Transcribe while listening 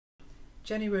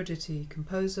Jenni Roditi,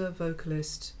 composer,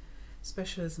 vocalist,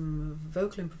 specialism of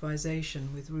vocal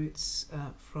improvisation with roots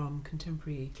from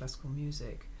contemporary classical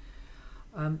music.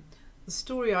 The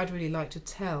story I'd really like to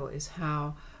tell is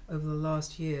how over the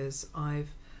last years I've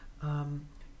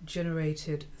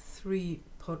generated 3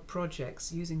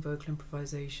 projects using vocal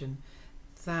improvisation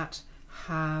that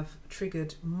have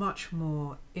triggered much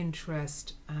more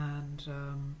interest and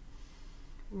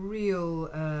real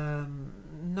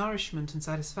nourishment and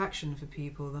satisfaction for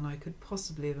people than I could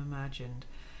possibly have imagined.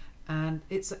 And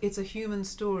it's a human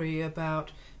story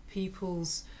about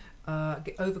people's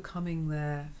overcoming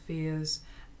their fears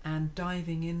and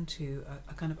diving into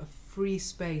a kind of a free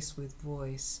space with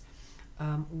voice,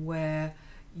 where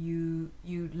you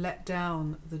let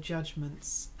down the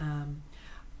judgments,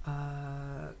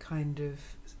 kind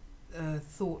of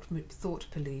thought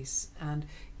police, and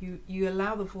you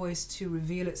allow the voice to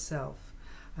reveal itself,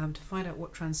 to find out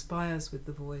what transpires with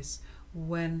the voice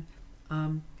when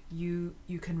you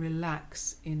can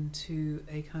relax into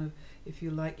a kind of, if you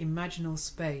like, imaginal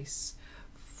space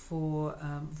for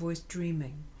voice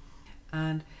dreaming.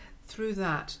 And through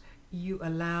that you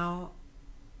allow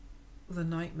the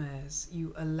nightmares,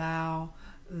 you allow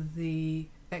the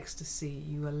ecstasy,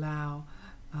 you allow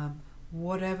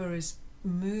whatever is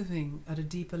moving at a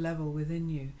deeper level within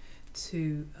you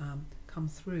to come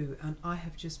through. And I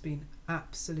have just been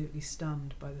absolutely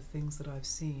stunned by the things that I've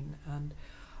seen. And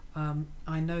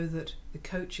I know that the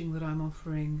coaching that I'm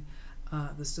offering,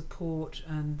 the support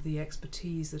and the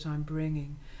expertise that I'm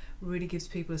bringing really gives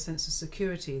people a sense of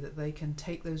security that they can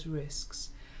take those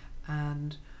risks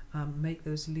and make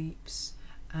those leaps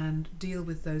and deal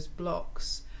with those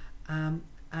blocks.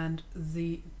 And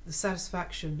the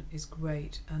satisfaction is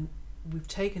great, and we've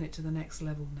taken it to the next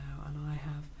level now, and I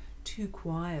have 2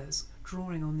 choirs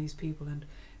drawing on these people and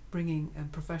bringing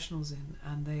professionals in,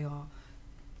 and they are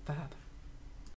fab.